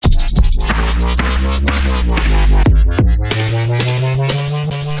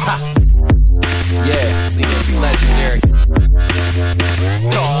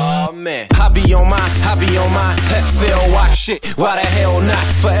shit, why the hell not?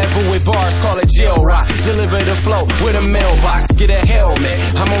 Forever with bars, call it jail rock. Deliver the flow with a mailbox, get a helmet.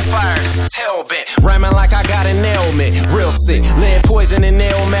 I'm on fire, this is hell bent. Rhyming like I got an ailment, real sick. Lead poison and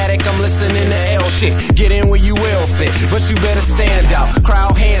nailmatic, I'm listening to L shit. Get in where you will fit, but you better stand out.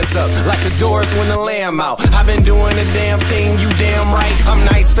 Crowd hands up, like the doors when the lamb out. I've been doing the damn thing, you damn right. I'm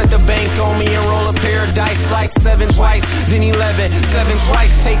nice, bet the bank on me and roll a pair of dice. Like 7 twice, then 11, 7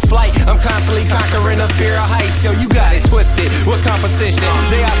 twice, take flight. I'm constantly conquering a fear of heights. Yo, you got it twisted, with competition.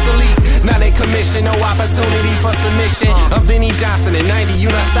 They obsolete, now they commission. No opportunity for submission. I'm Benny Johnson at 90, you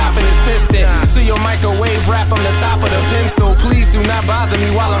not stopping this piston. To your microwave rap, I'm the top of the pencil. Please do not bother me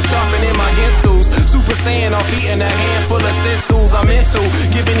while I'm sharpening my ginsus. Super Saiyan off eating a handful of sensus. I'm into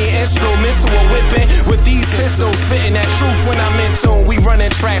giving the instrumental a whipping with these pistols, spitting that truth when I'm in tune. We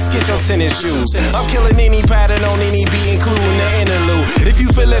running tracks, get your tennis shoes. I'm killing any pattern on any beat, including the interlude. If you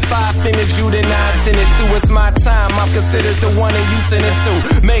feel it 5 finna you, then I intended to. It's my time, I'm considered the one and you 10 and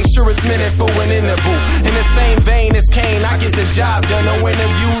 2. Make sure it's meaningful when in the booth. In the same vein as Kane, I get the job done. No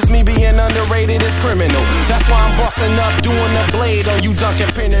interviews, me being underrated is criminal. That's why I'm bossing up, doing the blade on you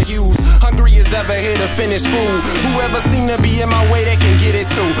Duncan Pinner Hughes. Hungry as ever here to finish food. Whoever seem to be in my way, they can get it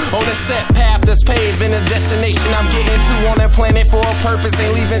too. On a set path that's paved in a destination I'm getting to. On that planet for a purpose,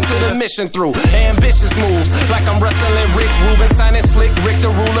 ain't leaving to the mission through. Ambitious moves, like I'm wrestling Rick Rubin, signing Slick Rick the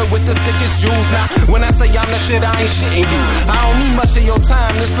ruler with the sickest jewels. Now, when I say I'm the shit, I ain't shitting you. I don't need much of your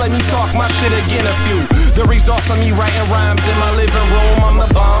time, just let me talk my shit again a few. The results of me writing rhymes in my living room. I'm the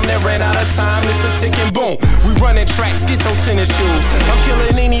bomb that ran out of time, it's a ticking boom. We running tracks, get your tennis shoes. I'm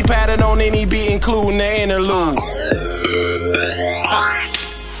killing any pattern on any beat, including the interlude.